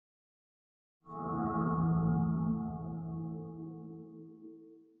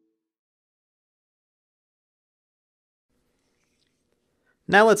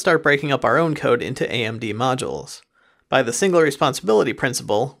Now let's start breaking up our own code into AMD modules. By the single responsibility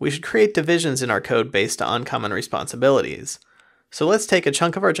principle, we should create divisions in our code based on common responsibilities. So let's take a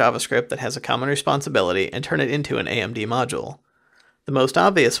chunk of our JavaScript that has a common responsibility and turn it into an AMD module. The most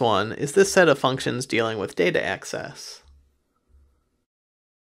obvious one is this set of functions dealing with data access.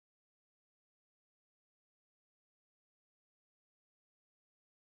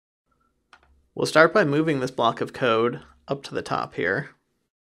 We'll start by moving this block of code up to the top here.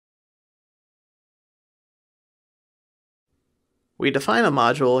 We define a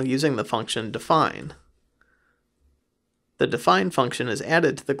module using the function define. The define function is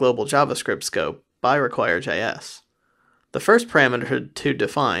added to the global JavaScript scope by RequireJS. The first parameter to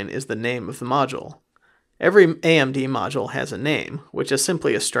define is the name of the module. Every AMD module has a name, which is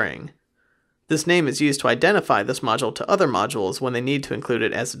simply a string. This name is used to identify this module to other modules when they need to include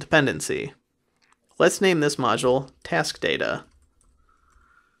it as a dependency. Let's name this module task data.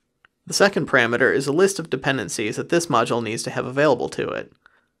 The second parameter is a list of dependencies that this module needs to have available to it.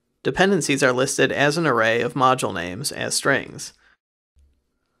 Dependencies are listed as an array of module names as strings.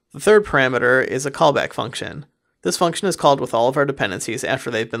 The third parameter is a callback function. This function is called with all of our dependencies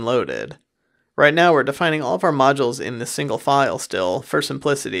after they've been loaded. Right now we're defining all of our modules in this single file still, for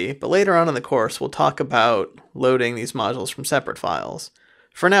simplicity, but later on in the course we'll talk about loading these modules from separate files.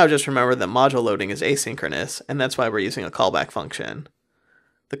 For now, just remember that module loading is asynchronous, and that's why we're using a callback function.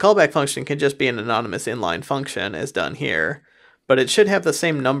 The callback function can just be an anonymous inline function, as done here, but it should have the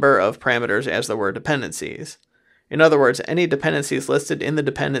same number of parameters as there were dependencies. In other words, any dependencies listed in the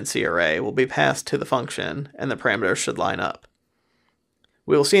dependency array will be passed to the function, and the parameters should line up.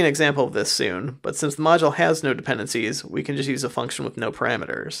 We will see an example of this soon, but since the module has no dependencies, we can just use a function with no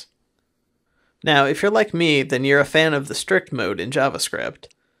parameters. Now, if you're like me, then you're a fan of the strict mode in JavaScript.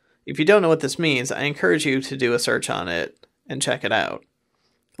 If you don't know what this means, I encourage you to do a search on it and check it out.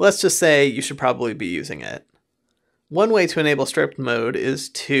 Let's just say you should probably be using it. One way to enable strict mode is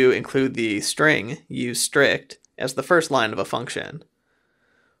to include the string useStrict as the first line of a function.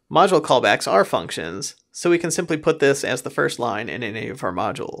 Module callbacks are functions, so we can simply put this as the first line in any of our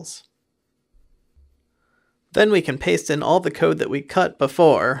modules. Then we can paste in all the code that we cut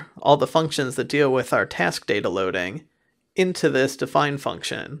before, all the functions that deal with our task data loading, into this define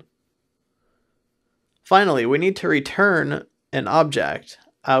function. Finally, we need to return an object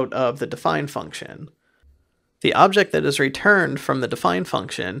out of the define function. The object that is returned from the define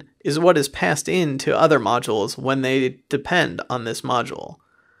function is what is passed into other modules when they depend on this module.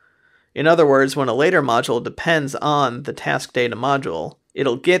 In other words, when a later module depends on the task data module,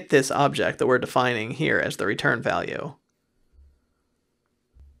 it'll get this object that we're defining here as the return value.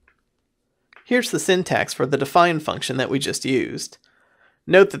 Here's the syntax for the define function that we just used.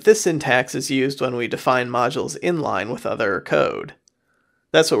 Note that this syntax is used when we define modules in line with other code.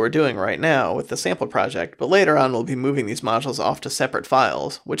 That's what we're doing right now with the sample project, but later on we'll be moving these modules off to separate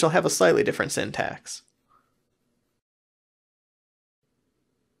files, which will have a slightly different syntax.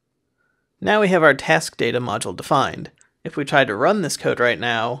 Now we have our task data module defined. If we try to run this code right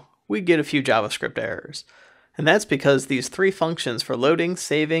now, we'd get a few JavaScript errors. And that's because these three functions for loading,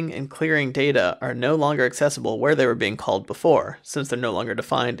 saving, and clearing data are no longer accessible where they were being called before, since they're no longer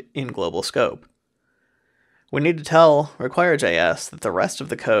defined in global scope. We need to tell RequireJS that the rest of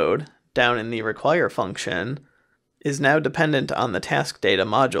the code, down in the require function, is now dependent on the task data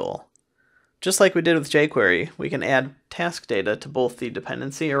module. Just like we did with jQuery, we can add task data to both the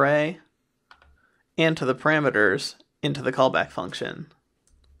dependency array and to the parameters into the callback function.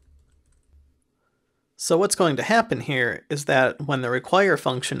 So what's going to happen here is that when the require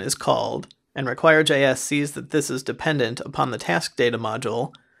function is called, and RequireJS sees that this is dependent upon the task data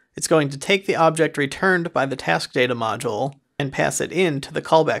module, it's going to take the object returned by the task data module and pass it into the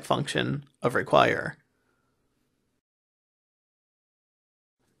callback function of require.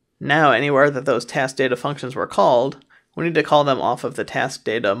 Now, anywhere that those task data functions were called, we need to call them off of the task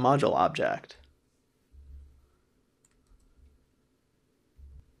data module object.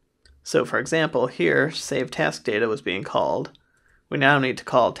 So for example, here, save task data was being called. We now need to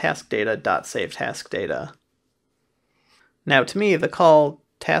call task data.saveTaskData. Now to me, the call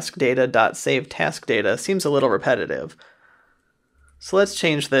taskData.saveTaskData seems a little repetitive. So let's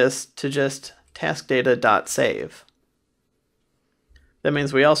change this to just taskData.save. That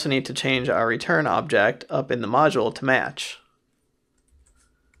means we also need to change our return object up in the module to match.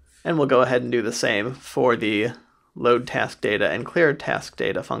 And we'll go ahead and do the same for the load task data and clear task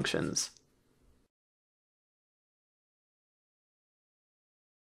data functions.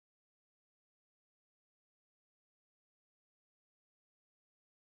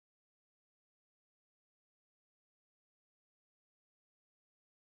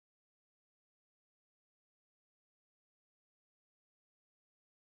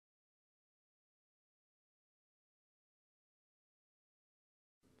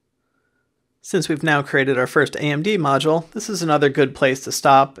 Since we've now created our first AMD module, this is another good place to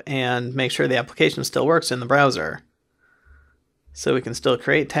stop and make sure the application still works in the browser. So we can still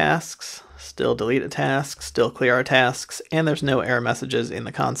create tasks, still delete a task, still clear our tasks, and there's no error messages in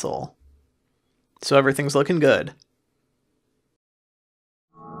the console. So everything's looking good.